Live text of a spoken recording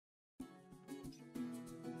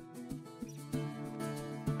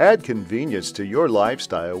Add convenience to your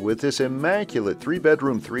lifestyle with this immaculate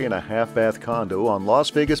 3-bedroom, 3.5-bath condo on Las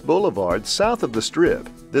Vegas Boulevard, south of the Strip.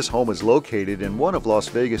 This home is located in one of Las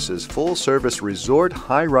Vegas's full-service resort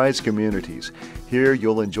high-rise communities. Here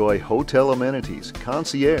you'll enjoy hotel amenities,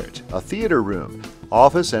 concierge, a theater room,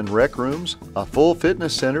 office and rec rooms, a full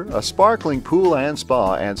fitness center, a sparkling pool and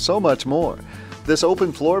spa, and so much more. This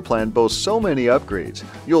open floor plan boasts so many upgrades.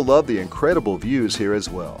 You'll love the incredible views here as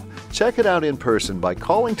well. Check it out in person by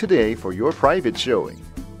calling today for your private showing.